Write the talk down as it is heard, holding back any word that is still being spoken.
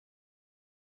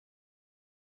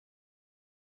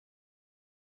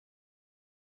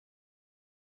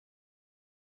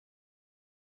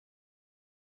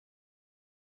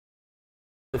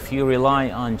If you rely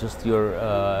on just your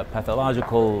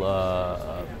pathological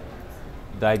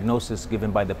diagnosis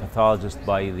given by the pathologist,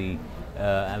 by the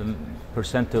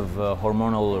percent of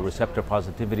hormonal receptor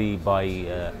positivity, by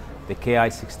the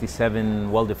Ki-67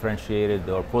 well differentiated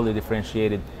or poorly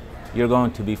differentiated, you're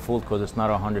going to be fooled because it's not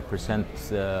 100%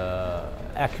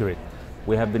 accurate.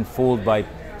 We have been fooled by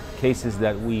cases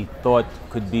that we thought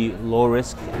could be low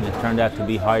risk and it turned out to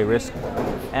be high risk,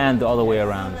 and the other way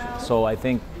around. So I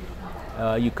think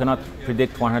you cannot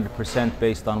predict 100%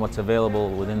 based on what's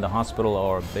available within the hospital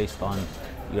or based on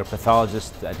your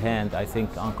pathologist at hand. I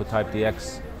think Oncotype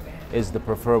DX is the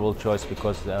preferable choice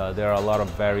because there are a lot of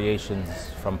variations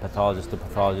from pathologist to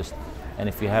pathologist. And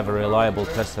if you have a reliable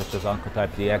test such as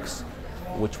Oncotype DX,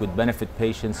 which would benefit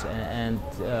patients and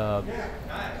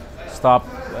stop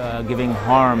giving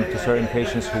harm to certain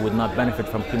patients who would not benefit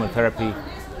from chemotherapy,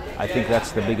 I think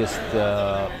that's the biggest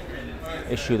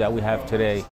issue that we have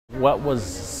today. What was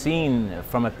seen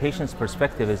from a patient's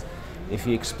perspective is if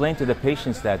you explain to the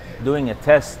patients that doing a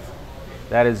test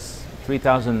that is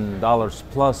 $3,000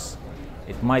 plus,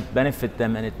 it might benefit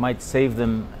them and it might save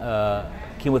them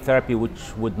chemotherapy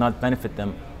which would not benefit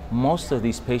them. Most of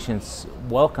these patients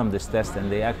welcome this test,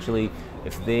 and they actually,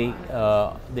 if the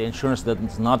insurance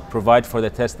does not provide for the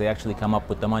test, they actually come up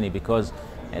with the money, because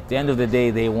at the end of the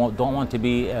day they don't want to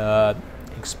be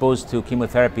exposed to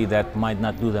chemotherapy that might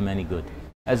not do them any good.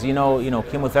 As you know,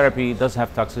 chemotherapy does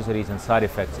have toxicities and side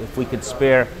effects. If we could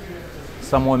spare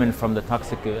some women from the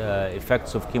toxic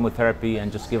effects of chemotherapy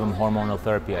and just give them hormonal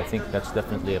therapy, I think that's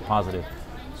definitely a positive.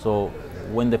 So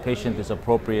when the patient is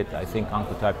appropriate, I think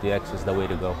Oncotype DX is the way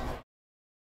to go.